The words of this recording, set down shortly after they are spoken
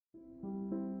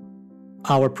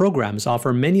Our programs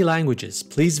offer many languages.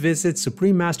 Please visit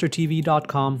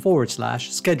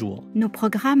suprememastertv.com/schedule. Nos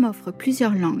programmes offrent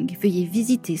plusieurs langues. Veuillez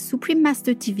visiter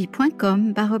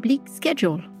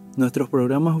suprememastertv.com/schedule. Nuestros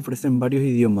programas ofrecen varios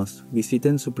idiomas.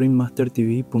 Visiten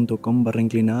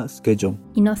suprememastertv.com/schedule.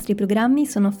 I nostri programmi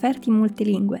sono offerti in molte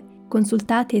lingue.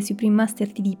 Consultate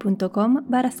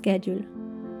suprememastertv.com/schedule.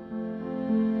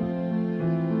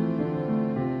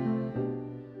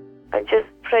 I just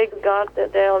pray God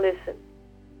that they'll listen.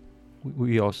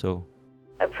 We also.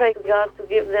 I pray God to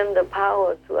give them the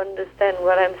power to understand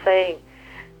what I'm saying,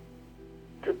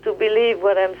 to believe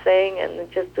what I'm saying, and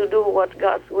just to do what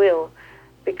God's will.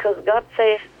 Because God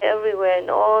says everywhere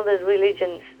in all the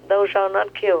religions, thou shalt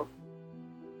not kill.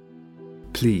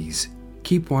 Please,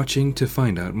 keep watching to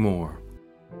find out more.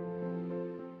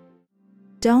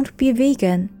 Don't be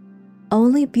vegan.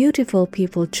 Only beautiful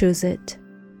people choose it.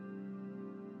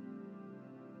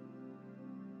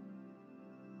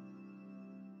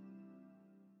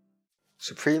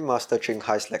 Supreme Master Ching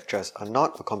Hai's lectures are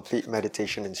not a complete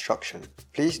meditation instruction.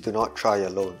 Please do not try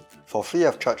alone. For free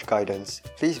of charge guidance,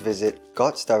 please visit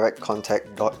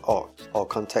godsdirectcontact.org or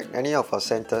contact any of our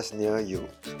centers near you.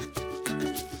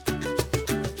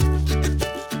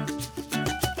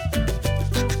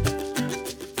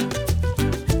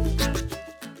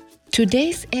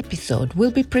 Today's episode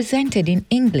will be presented in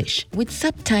English with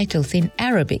subtitles in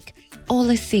Arabic,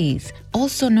 Aulacese,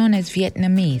 also known as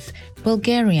Vietnamese,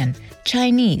 Bulgarian,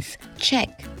 Chinese, Czech,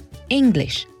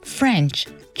 English, French,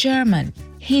 German,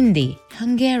 Hindi,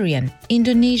 Hungarian,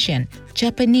 Indonesian,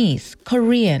 Japanese,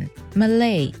 Korean,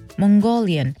 Malay,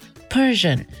 Mongolian,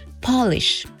 Persian,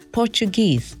 Polish,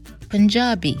 Portuguese,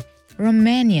 Punjabi,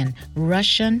 Romanian,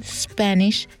 Russian,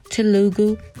 Spanish,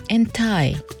 Telugu, and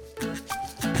Thai.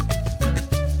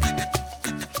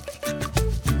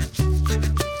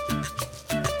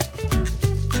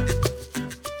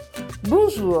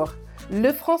 Bonjour,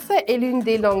 le français est l'une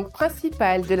des langues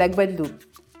principales de la Guadeloupe.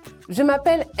 Je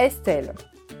m'appelle Estelle.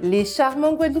 Les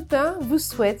charmants Guadeloupéens vous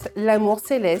souhaitent l'amour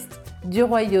céleste du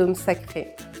royaume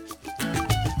sacré.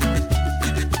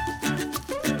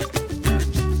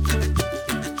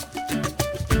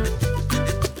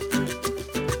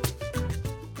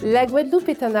 La Guadeloupe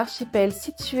est un archipel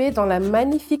situé dans la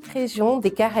magnifique région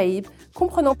des Caraïbes,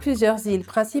 comprenant plusieurs îles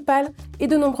principales et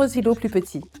de nombreux îlots plus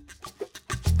petits.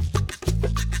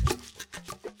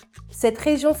 Cette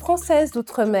région française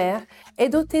d'outre-mer est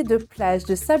dotée de plages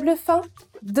de sable fin,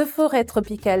 de forêts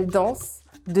tropicales denses,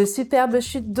 de superbes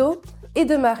chutes d'eau et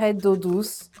de marais d'eau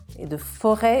douce et de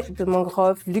forêts de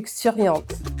mangroves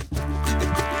luxuriantes.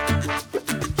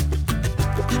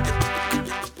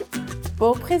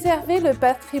 Pour préserver le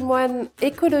patrimoine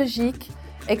écologique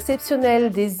exceptionnel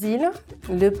des îles,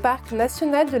 le Parc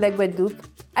national de la Guadeloupe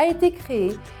a été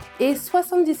créé et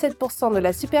 77% de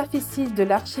la superficie de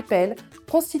l'archipel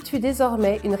constitue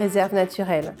désormais une réserve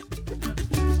naturelle.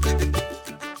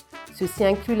 Ceci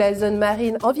inclut la zone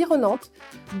marine environnante,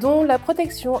 dont la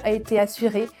protection a été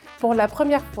assurée pour la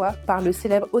première fois par le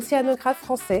célèbre océanographe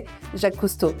français Jacques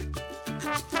Cousteau.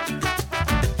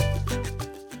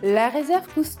 La réserve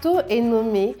Cousteau est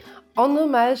nommée en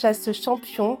hommage à ce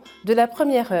champion de la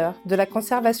première heure de la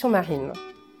conservation marine.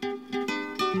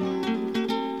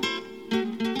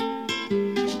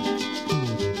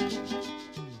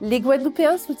 Les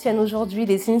Guadeloupéens soutiennent aujourd'hui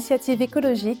les initiatives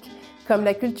écologiques comme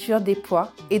la culture des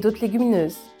pois et d'autres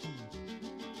légumineuses.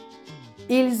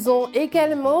 Ils ont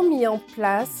également mis en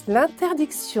place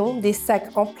l'interdiction des sacs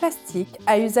en plastique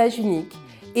à usage unique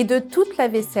et de toute la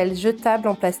vaisselle jetable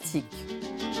en plastique.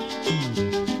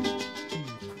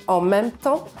 En même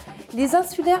temps, les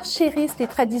insulaires chérissent les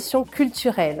traditions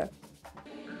culturelles.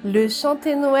 Le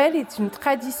chanter Noël est une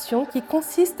tradition qui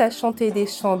consiste à chanter des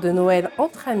chants de Noël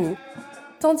entre amis,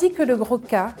 tandis que le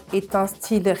Gros-Cas est un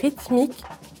style rythmique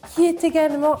qui est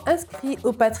également inscrit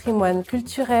au patrimoine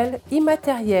culturel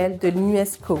immatériel de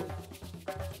l'UNESCO.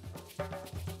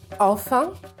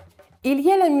 Enfin, il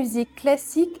y a la musique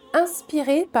classique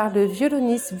inspirée par le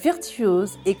violoniste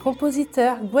virtuose et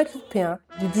compositeur guadeloupéen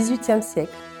du XVIIIe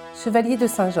siècle, Chevalier de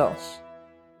Saint-Georges.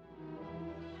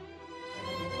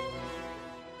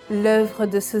 L'œuvre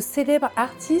de ce célèbre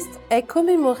artiste est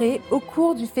commémorée au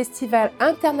cours du Festival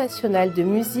international de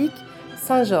musique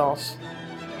Saint-Georges.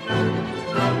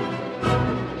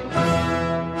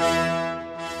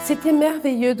 C'était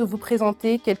merveilleux de vous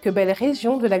présenter quelques belles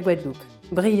régions de la Guadeloupe.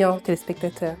 Brillants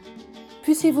téléspectateurs,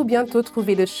 puissiez-vous bientôt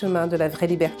trouver le chemin de la vraie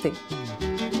liberté.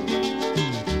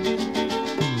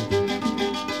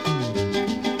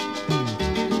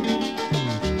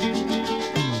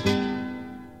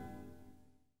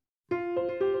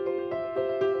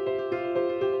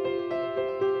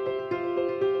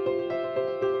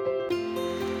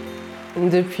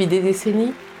 Depuis des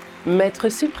décennies, Maître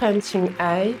suprême Ching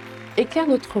Hai éclaire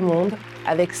notre monde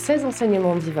avec 16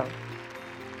 enseignements divins.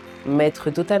 Maître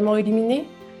totalement illuminé,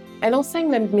 elle enseigne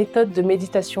la méthode de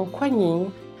méditation Kuan Yin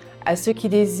à ceux qui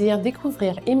désirent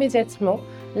découvrir immédiatement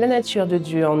la nature de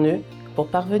Dieu en eux pour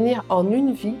parvenir en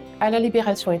une vie à la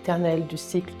libération éternelle du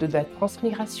cycle de la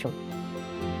transmigration.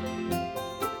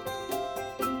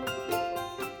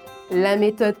 La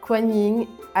méthode Kuan Yin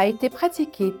a été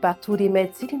pratiquée par tous les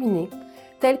maîtres illuminés,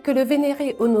 tels que le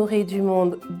vénéré honoré du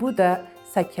monde Bouddha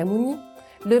Sakyamuni,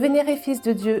 le vénéré fils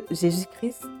de Dieu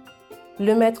Jésus-Christ,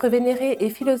 le maître vénéré et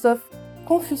philosophe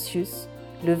Confucius,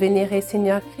 le vénéré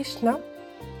Seigneur Krishna,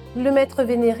 le maître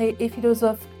vénéré et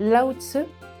philosophe Lao Tse,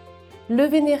 le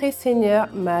vénéré Seigneur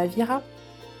Mahavira,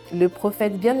 le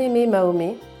prophète bien-aimé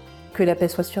Mahomet, que la paix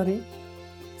soit sur lui,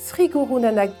 Sri Guru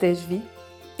Nanak Dev Ji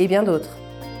et bien d'autres.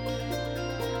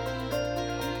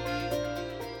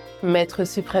 Maître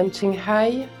suprême Ching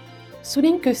Hai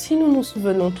souligne que si nous nous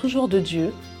souvenons toujours de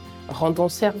Dieu, rendons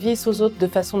service aux autres de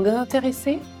façon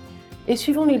désintéressée et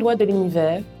suivons les lois de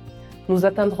l'univers, nous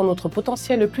atteindrons notre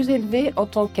potentiel le plus élevé en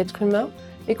tant qu'être humain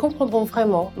et comprendrons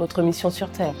vraiment notre mission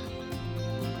sur Terre.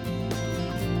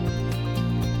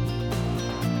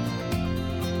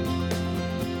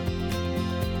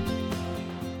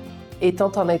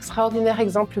 Étant un extraordinaire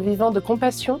exemple vivant de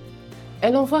compassion,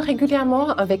 elle envoie régulièrement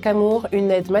avec amour une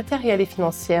aide matérielle et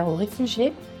financière aux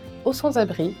réfugiés, aux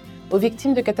sans-abri, aux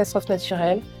victimes de catastrophes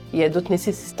naturelles et à d'autres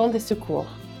nécessitant des secours.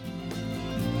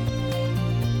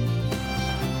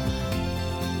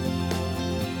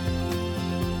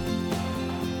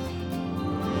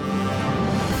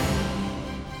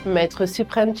 Maître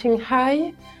suprême Ching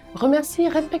Hai remercie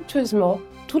respectueusement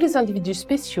tous les individus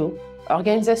spéciaux,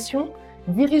 organisations,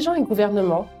 dirigeants et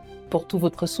gouvernements pour tout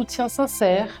votre soutien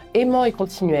sincère, aimant et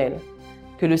continuel.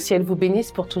 Que le ciel vous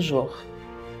bénisse pour toujours.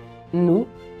 Nous,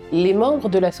 les membres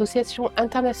de l'Association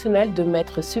internationale de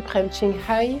Maîtres suprêmes Ching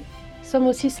Hai, sommes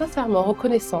aussi sincèrement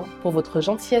reconnaissants pour votre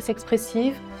gentillesse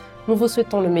expressive. Nous vous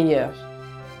souhaitons le meilleur.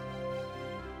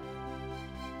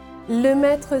 Le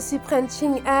Maître suprême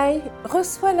Ching Hai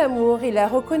reçoit l'amour et la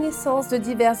reconnaissance de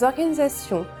diverses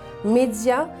organisations,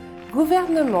 médias,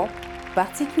 gouvernements,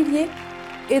 particuliers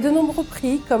et de nombreux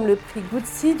prix comme le prix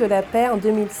Guzi de la paix en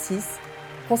 2006,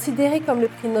 considéré comme le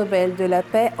prix Nobel de la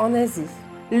paix en Asie,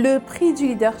 le prix du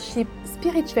leadership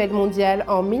spirituel mondial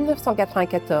en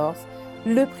 1994,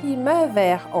 le prix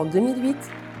Mahaver en 2008,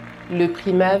 le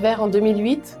prix Mahaver en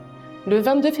 2008, le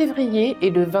 22 février et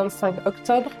le 25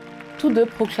 octobre, tous deux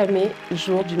proclamés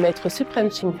jour du Maître suprême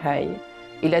Ching Hai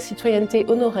et la citoyenneté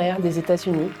honoraire des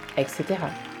États-Unis, etc.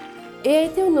 Et a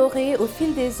été honoré au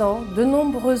fil des ans de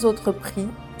nombreux autres prix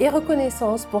et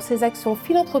reconnaissances pour ses actions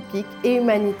philanthropiques et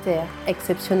humanitaires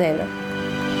exceptionnelles.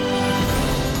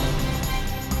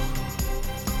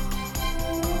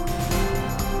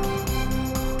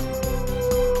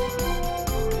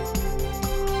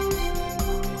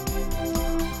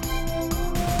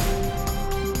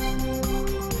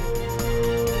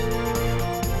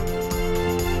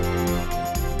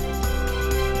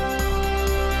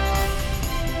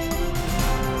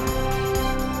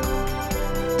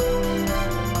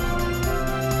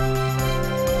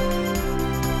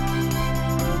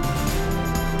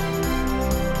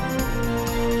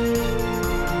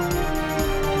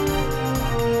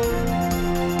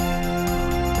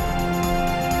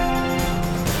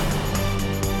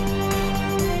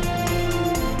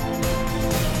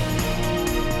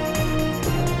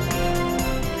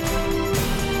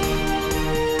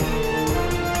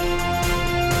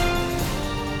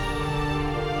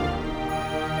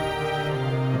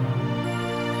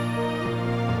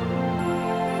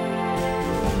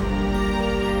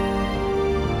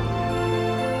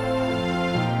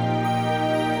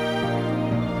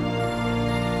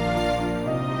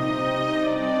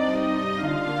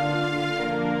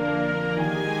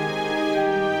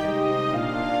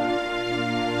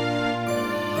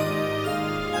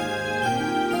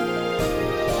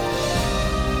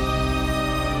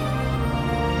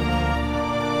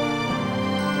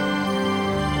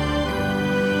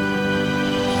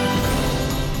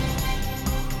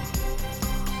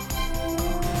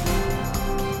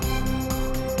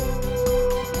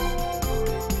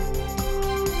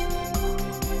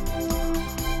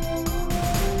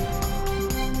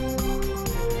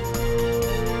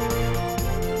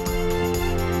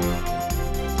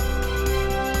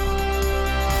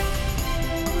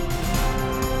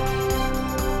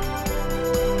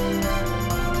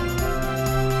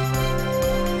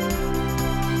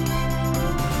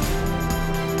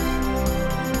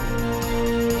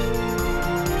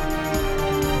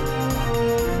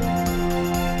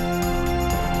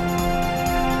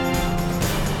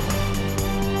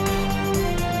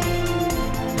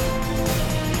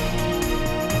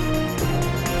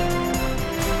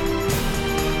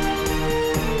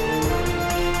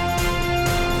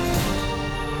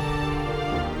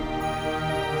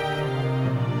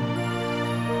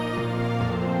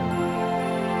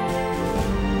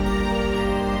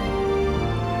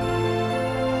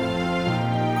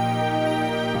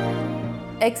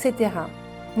 etc.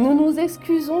 Nous nous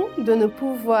excusons de ne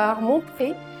pouvoir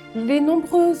montrer les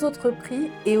nombreux autres prix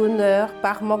et honneurs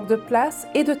par manque de place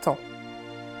et de temps.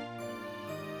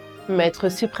 Maître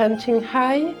suprême Ching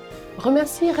Hai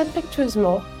remercie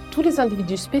respectueusement tous les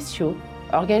individus spéciaux,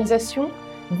 organisations,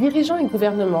 dirigeants et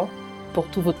gouvernements pour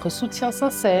tout votre soutien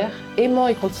sincère, aimant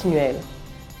et continuel.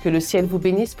 Que le ciel vous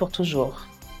bénisse pour toujours.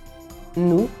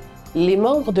 Nous, les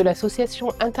membres de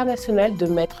l'Association internationale de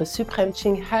Maîtres suprêmes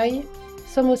Ching Hai,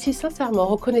 sommes aussi sincèrement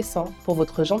reconnaissants pour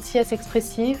votre gentillesse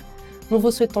expressive. Nous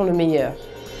vous souhaitons le meilleur.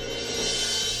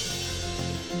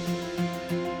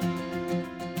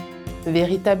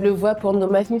 Véritable voix pour nos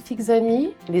magnifiques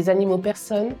amis, les animaux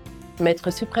personnes,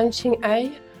 Maître suprême Ching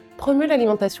Hai promeut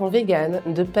l'alimentation végane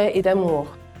de paix et d'amour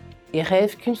et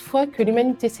rêve qu'une fois que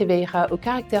l'humanité s'éveillera au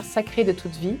caractère sacré de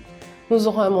toute vie, nous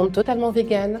aurons un monde totalement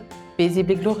végane,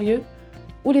 paisible et glorieux,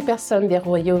 où les personnes des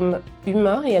royaumes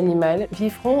humains et animaux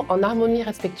vivront en harmonie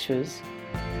respectueuse.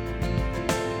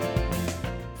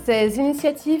 Ces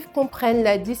initiatives comprennent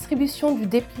la distribution du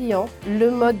dépliant, le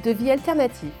mode de vie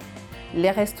alternatif,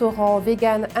 les restaurants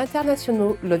véganes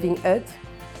internationaux Loving Hut,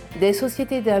 des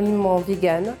sociétés d'aliments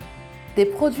véganes, des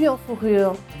produits en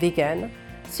fourrure véganes,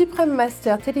 Supreme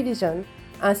Master Television,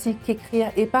 ainsi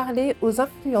qu'écrire et parler aux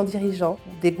influents dirigeants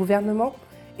des gouvernements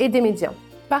et des médias.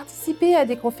 Participer à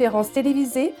des conférences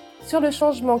télévisées sur le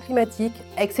changement climatique,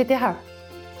 etc.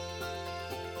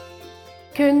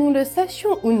 Que nous le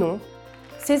sachions ou non,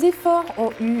 ces efforts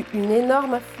ont eu une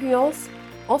énorme influence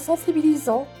en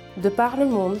sensibilisant, de par le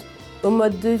monde, au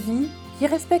mode de vie qui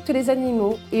respecte les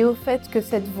animaux et au fait que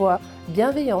cette voie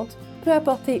bienveillante peut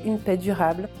apporter une paix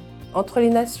durable entre les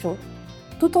nations,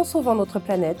 tout en sauvant notre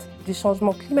planète du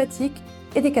changement climatique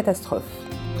et des catastrophes.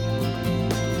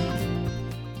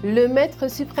 Le Maître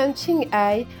suprême Ching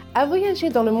Hai a voyagé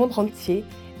dans le monde entier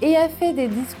et a fait des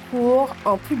discours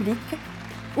en public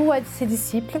ou à ses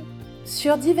disciples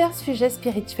sur divers sujets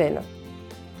spirituels.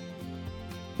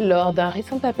 Lors d'un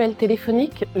récent appel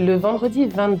téléphonique, le vendredi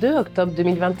 22 octobre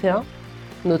 2021,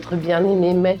 notre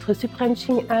bien-aimé Maître suprême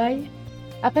Ching Hai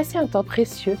a passé un temps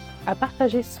précieux à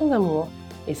partager son amour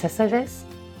et sa sagesse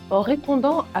en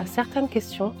répondant à certaines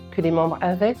questions que les membres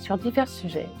avaient sur divers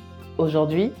sujets.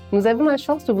 Aujourd'hui, nous avons la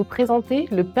chance de vous présenter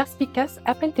le perspicace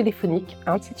appel téléphonique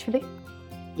intitulé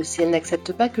 « Le ciel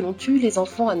n'accepte pas que l'on tue les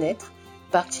enfants à naître »,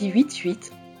 partie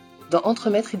 8-8, dans Entre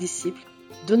maître et disciples,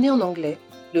 donné en anglais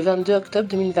le 22 octobre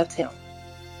 2021.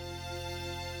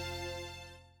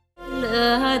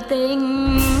 Lửa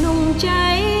tình nung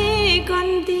cháy con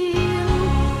tim,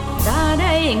 ra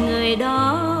đây người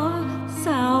đó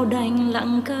sao đành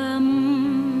lặng câm.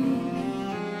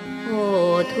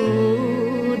 Hồ thu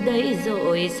đầy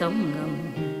dội sóng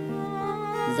ngầm,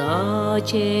 gió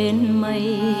trên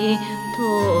mây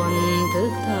thổn thức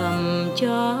thầm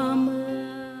cho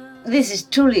mưa. This is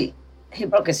truly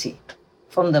hypocrisy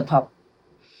from the Pope.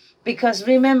 Because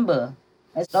remember,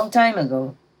 a long time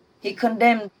ago, he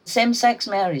condemned same-sex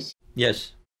marriage.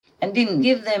 Yes. And didn't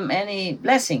give them any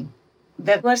blessing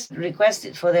that was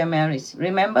requested for their marriage.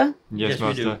 Remember? Yes,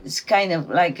 Master. It's kind of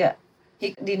like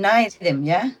he denied them,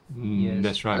 yeah? Yes.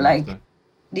 That's right, like Master.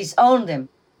 disowned them.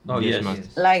 Oh, yes,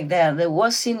 Master. Like they're the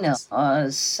worst sinner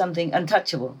or something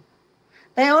untouchable.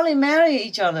 They only marry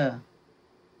each other.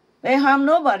 They harm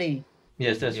nobody.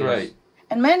 Yes, that's right.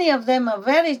 And many of them are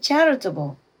very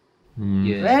charitable.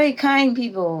 Yeah. Very kind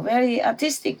people, very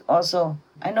artistic also.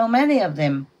 I know many of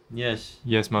them. Yes.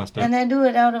 Yes, Master. And they do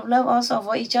it out of love also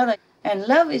for each other. And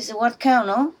love is what counts,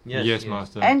 no? Yes,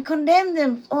 Master. And condemn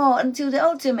them until the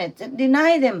ultimate.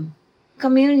 Deny them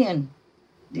communion.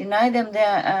 Deny them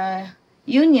their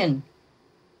union.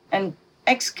 And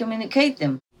excommunicate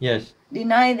them. Yes.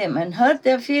 Deny them and hurt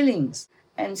their feelings.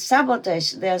 And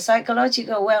sabotage their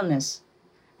psychological wellness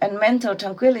and mental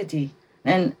tranquility.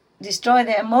 And destroy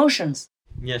their emotions.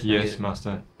 Yes, yes,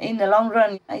 Master. In the long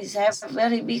run, it has a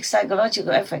very big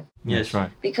psychological effect. Yes, right.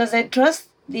 Because they trust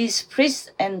these priests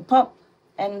and Pope,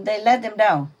 and they let them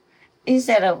down.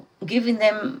 Instead of giving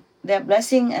them their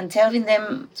blessing and telling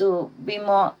them to be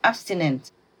more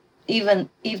abstinent, even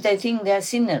if they think they're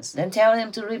sinners, then tell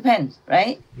them to repent,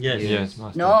 right? Yes, yes,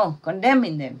 Master. No,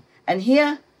 condemning them. And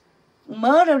here,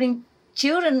 murdering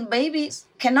children, babies,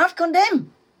 cannot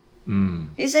condemn.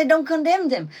 He said, don't condemn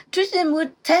them. Treat them with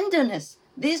tenderness.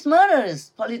 These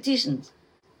murderers, politicians.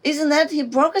 Isn't that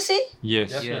hypocrisy?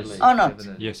 Yes. Definitely. Or not?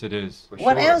 Definitely. Yes, it is.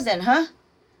 What else then, huh?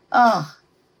 Oh,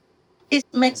 it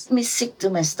makes me sick to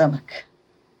my stomach.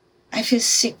 I feel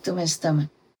sick to my stomach.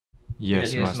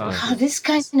 Yes, Master. How this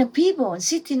kind of people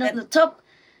sitting on the top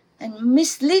and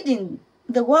misleading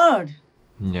the world.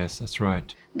 Yes, that's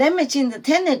right. Damaging the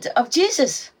tenet of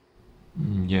Jesus.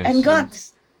 Yes. And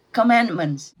God's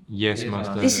commandments. Yes,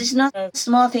 Master. This is not a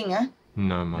small thing, huh?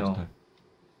 No, Master.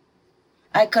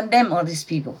 I condemn all these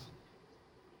people.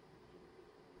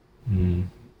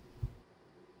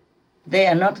 They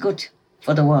are not good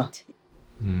for the world.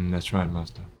 That's right,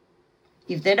 Master.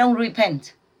 If they don't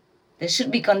repent, they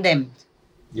should be condemned.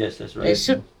 Yes, that's right. They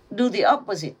should do the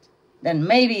opposite. Then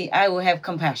maybe I will have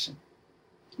compassion.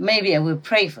 Maybe I will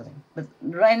pray for them. But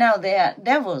right now they are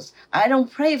devils. I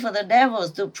don't pray for the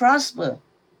devils to prosper.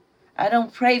 I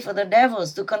don't pray for the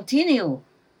devils to continue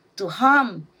to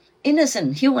harm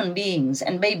innocent human beings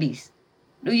and babies.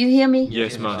 Do you hear me?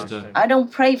 Yes, Master. I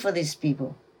don't pray for these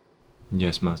people.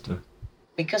 Yes, Master.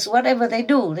 Because whatever they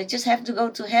do, they just have to go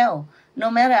to hell, no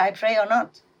matter I pray or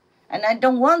not. And I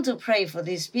don't want to pray for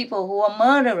these people who are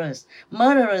murderers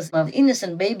of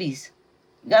innocent babies.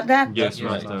 Got that? Yes,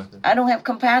 Master. I don't have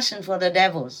compassion for the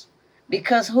devils.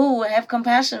 Because who will have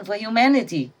compassion for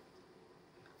humanity?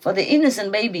 For the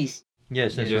innocent babies.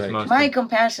 Yes, that's right. Master. My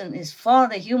compassion is for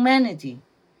the humanity,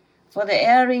 for the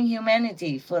erring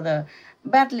humanity, for the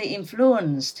badly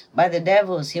influenced by the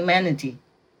devil's humanity.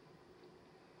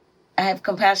 I have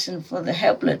compassion for the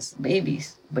helpless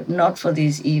babies, but not for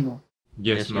these evil.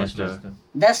 Yes, Master.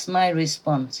 That's my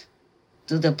response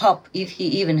to the Pope, if he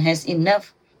even has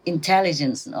enough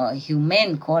intelligence or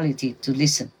humane quality to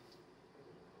listen.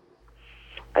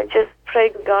 I just pray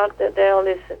to God that they'll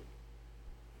listen.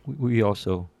 We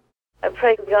also. I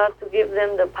pray to God to give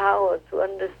them the power to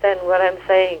understand what I'm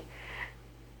saying,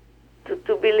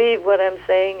 to believe what I'm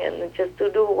saying, and just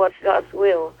to do what God's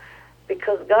will.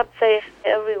 Because God says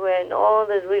everywhere in all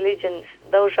the religions,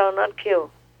 thou shalt not kill.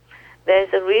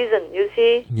 There's a reason, you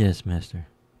see? Yes, Master.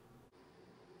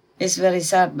 It's very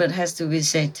sad, but has to be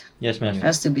said. Yes, Master.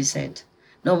 Has to be said.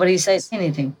 Nobody says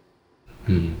anything.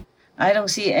 I don't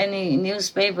see any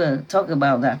newspaper talk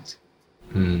about that.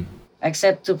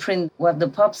 Except to print what the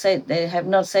Pope said. They have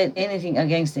not said anything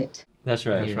against it. That's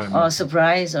right. That's right. Or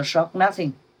surprise or shock,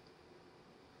 nothing.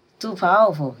 Too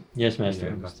powerful. Yes, Master.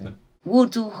 Yes, Master. Woe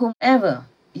to whomever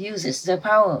uses their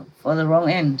power for the wrong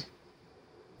end.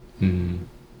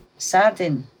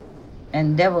 Satan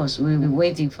and devils will be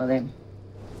waiting for them.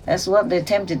 That's what they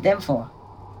tempted them for.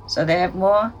 So they have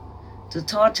more to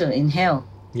torture in hell.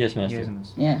 Yes, Master.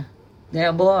 Yeah. They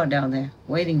are bored down there,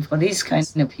 waiting for these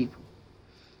kinds of people.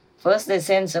 First they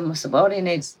send some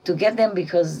subordinates to get them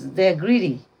because they're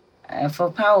greedy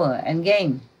for power and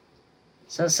gain.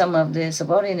 So some of the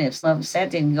subordinates of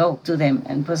Satan go to them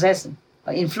and possess them,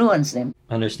 or influence them.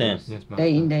 Understand. Yes, Master.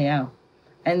 Day in, day out.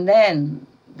 And then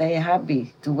they are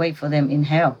happy to wait for them in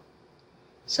hell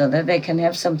so that they can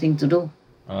have something to do.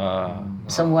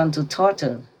 Someone to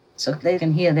torture so they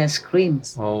can hear their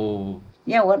screams. Oh.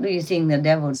 Yeah, what do you think the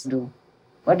devils do?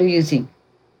 What do you think?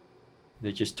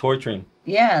 They're just torturing.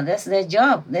 Yeah, that's their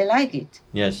job. They like it.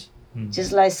 Yes.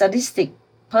 Just like sadistic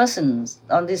persons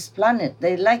on this planet,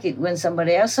 they like it when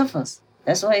somebody else suffers.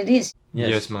 That's what it is.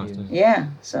 Yes, Master. Yeah,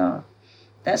 so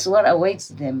that's what awaits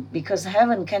them, because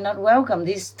heaven cannot welcome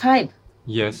this type.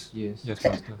 Yes. Yes,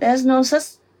 Master. There's no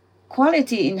such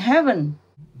quality in heaven.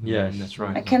 Yes. That's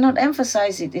right. I cannot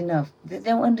emphasize it enough. They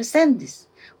don't understand this.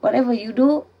 Whatever you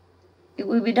do, it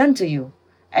will be done to you.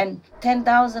 And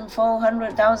 10,000 fold,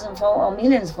 100,000 fold, or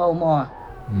millions fold more.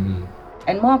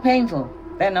 And more painful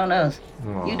than on earth.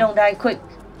 Wow. You don't die quick.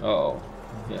 Oh.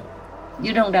 Yeah.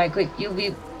 You don't die quick. You'll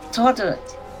be tortured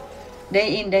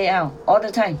day in, day out, all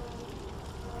the time.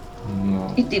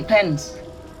 Wow. It depends.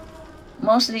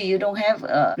 Mostly you don't have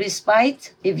a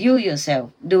respite if you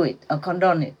yourself do it or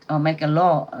condone it or make a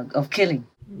law of killing.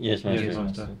 Yes, Master. Yes,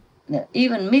 Master.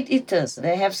 Even meat eaters,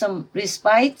 they have some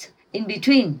respite in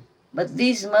between. But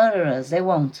these murderers, they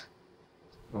won't.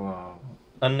 Wow.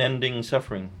 Unending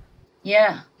suffering.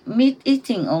 Yeah, meat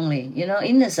eating only,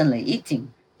 innocently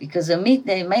eating. Because the meat,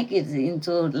 they make it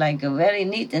into like a very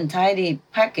neat and tidy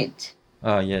package.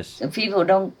 Yes. So people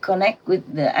don't connect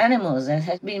with the animals that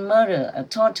have been murdered or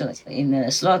tortured in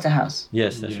a slaughterhouse.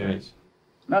 Yes, that's right.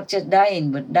 Not just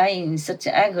dying, but dying in such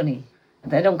agony.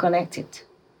 They don't connect it.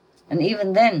 And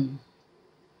even then,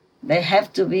 they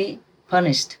have to be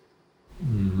punished.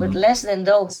 But less than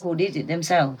those who did it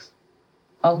themselves,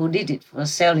 or who did it for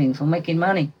selling, for making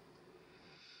money.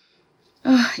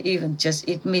 Even just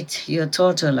eat meat, you're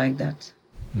tortured like that.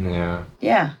 Yeah.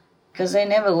 Yeah, because they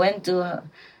never went to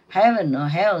heaven or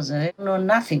hell, so they know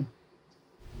nothing.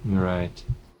 Right.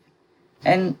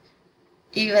 And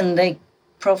even they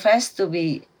profess to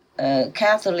be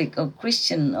Catholic or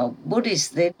Christian or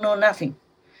Buddhist, they know nothing.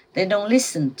 They don't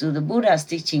listen to the Buddha's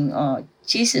teaching or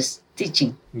Jesus'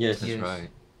 teaching. Yes. That's right.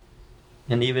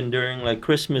 And even during like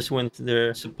Christmas, when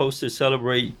they're supposed to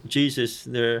celebrate Jesus,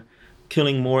 they're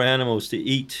killing more animals to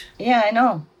eat. Yeah, I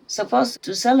know. Supposed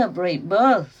to celebrate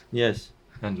birth. Yes.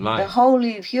 And The life.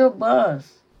 holy, pure birth.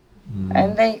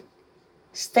 And they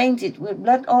stained it with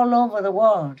blood all over the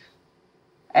world.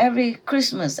 Every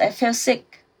Christmas, I felt sick.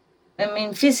 I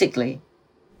mean, physically.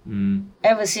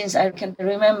 Ever since I can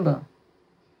remember.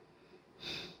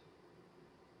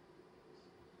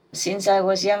 Since I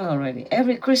was young already.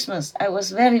 Every Christmas, I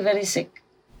was very, very sick.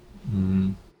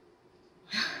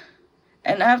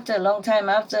 And after a long time,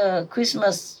 after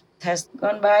Christmas has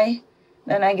gone by,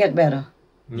 then I get better.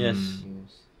 Yes.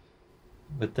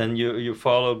 But then you're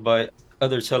followed by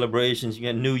other celebrations. You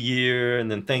get New Year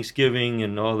and then Thanksgiving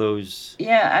and all those.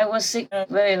 Yeah, I was sick a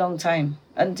very long time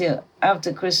until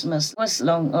after Christmas was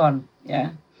long gone.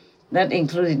 Yeah, that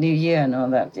included New Year and all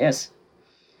that. Yes,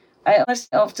 I was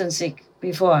often sick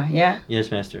before. Yeah, Yes,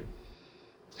 Master.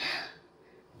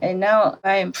 and now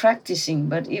I'm practicing.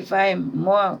 But if I'm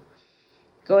more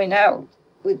going out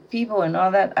with people and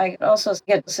all that, I also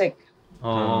get sick.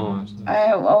 Oh. I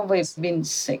have always been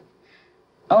sick.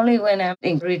 Only when I'm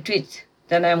in retreat,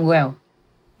 then I'm well.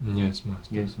 Yes,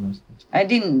 Master. Yes, Master. I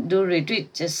didn't do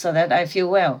retreat just so that I feel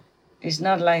well. It's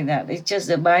not like that. It's just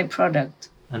a byproduct,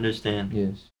 Understand.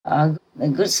 Yes. a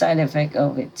good side effect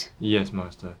of it. Yes,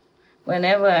 Master.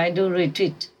 Whenever I do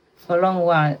retreat for a long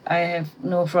while, I have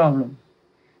no problem.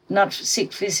 Not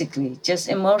sick physically, just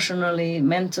emotionally,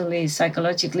 mentally,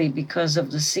 psychologically, because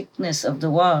of the sickness of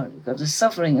the world, because of the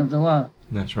suffering of the world.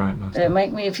 That's right, Master. They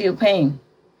make me feel pain,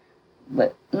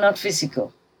 but not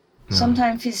physical. No.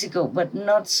 Sometimes physical, but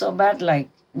not so bad like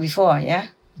before, yeah?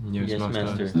 Yes,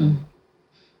 Master.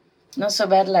 Not so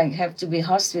bad like have to be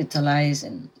hospitalized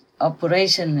and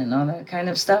operation and all that kind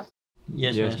of stuff.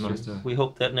 Yes, Yes, Master. Master. We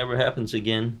hope that never happens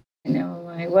again. Never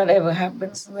mind. Whatever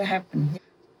happens, will happen.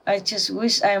 I just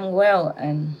wish I'm well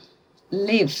and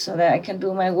live so that I can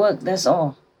do my work. That's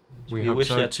all. We We hope wish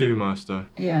so that too, Master.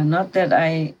 Yeah, not that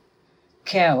I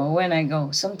care when I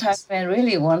go. Sometimes I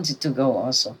really wanted to go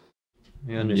also.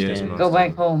 We understand. Master. Go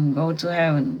back home, go to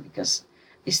heaven, because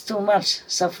it's too much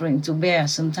suffering to bear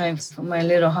sometimes for my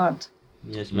little heart.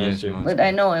 Yes, Master. But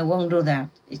I know I won't do that.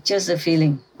 It's just a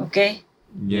feeling, okay?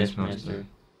 Yes, Master.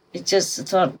 It's just a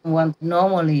thought one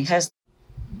normally has.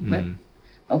 But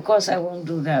of course I won't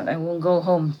do that. I won't go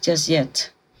home just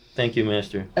yet. Thank you,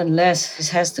 Master. Unless it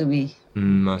has to be.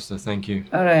 Master, thank you.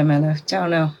 All right, my love. Ciao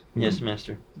now. Yes,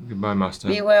 Master. Goodbye, Master.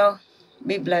 Be well.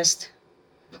 Be blessed.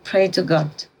 Pray to God.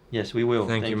 Yes, we will.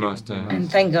 Thank you, Master.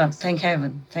 And thank God. Thank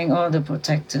heaven. Thank all the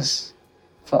protectors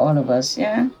for all of us,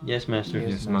 yeah? Yes, Master.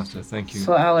 Yes, Master. Thank you.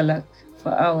 For our luck,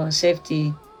 for our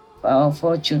safety, for our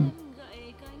fortune.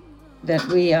 That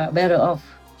we are better off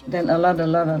than a lot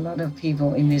of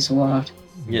people in this world.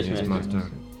 Yes, Yes, Master.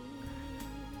 Master.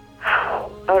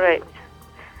 All right.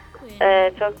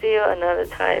 Talk to you another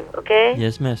time, okay?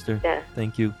 Yes, Master. Yeah.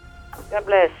 Thank you. God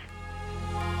bless.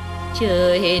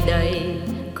 Trời đầy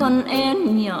con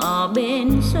én nhỏ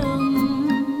bên sông,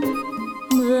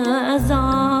 mưa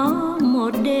gió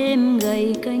một đêm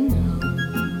gầy cánh hồng,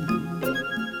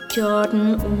 chót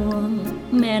uống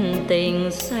men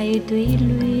tình say túy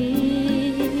lũy,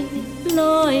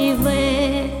 lối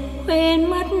về quên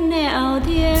mất nẻo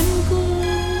thiên cung.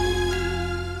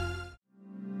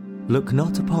 Look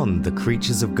not upon the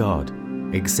creatures of God,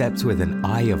 except with an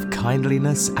eye of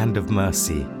kindliness and of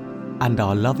mercy, and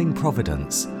our loving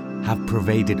providence have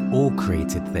pervaded all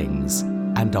created things,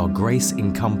 and our grace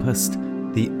encompassed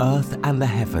the earth and the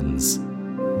heavens.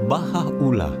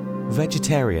 Baha'u'llah,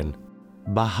 vegetarian,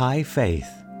 Baha'i faith.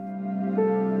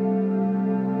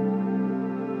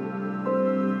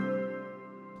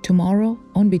 Tomorrow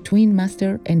on Between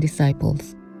Master and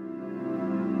Disciples.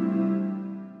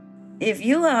 If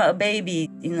you are a baby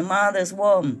in a mother's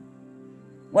womb,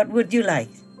 what would you like?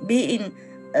 Being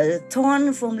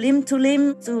torn from limb to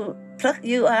limb to pluck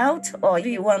you out? Or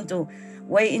you want to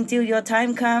wait until your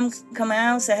time comes, come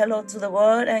out, say hello to the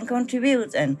world and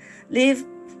contribute and live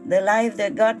the life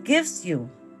that God gives you?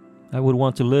 I would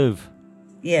want to live.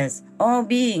 Yes, all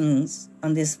beings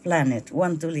on this planet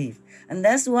want to live. And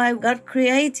that's why God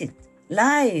created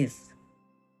life.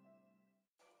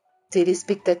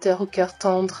 Téléspectateurs au cœur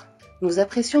tendre, nous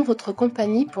apprécions votre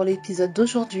compagnie pour l'épisode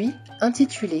d'aujourd'hui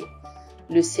intitulé «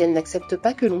 Le ciel n'accepte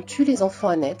pas que l'on tue les enfants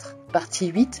à naître »,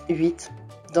 partie 8.8,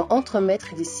 dans Entre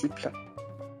maîtres et disciples.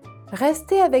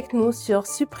 Restez avec nous sur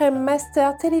Supreme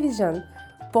Master Television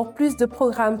pour plus de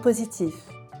programmes positifs.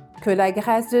 Que la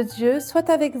grâce de Dieu soit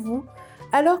avec vous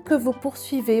alors que vous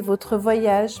poursuivez votre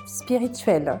voyage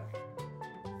spirituel.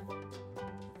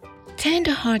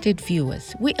 Tender-hearted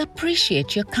viewers, we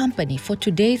appreciate your company for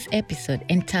today's episode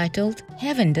entitled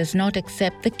Heaven Does Not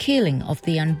Accept the Killing of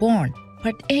the Unborn.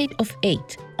 Part 8 of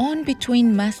 8, On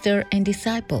Between Master and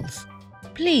Disciples.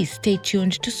 Please stay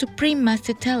tuned to Supreme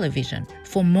Master Television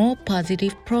for more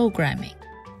positive programming.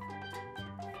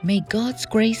 May God's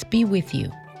grace be with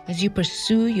you as you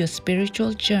pursue your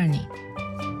spiritual journey.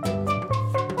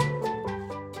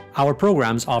 Our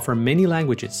programs offer many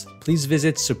languages. Please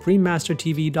visit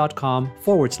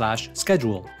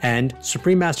suprememastertv.com/schedule and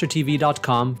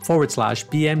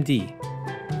suprememastertv.com/BMD.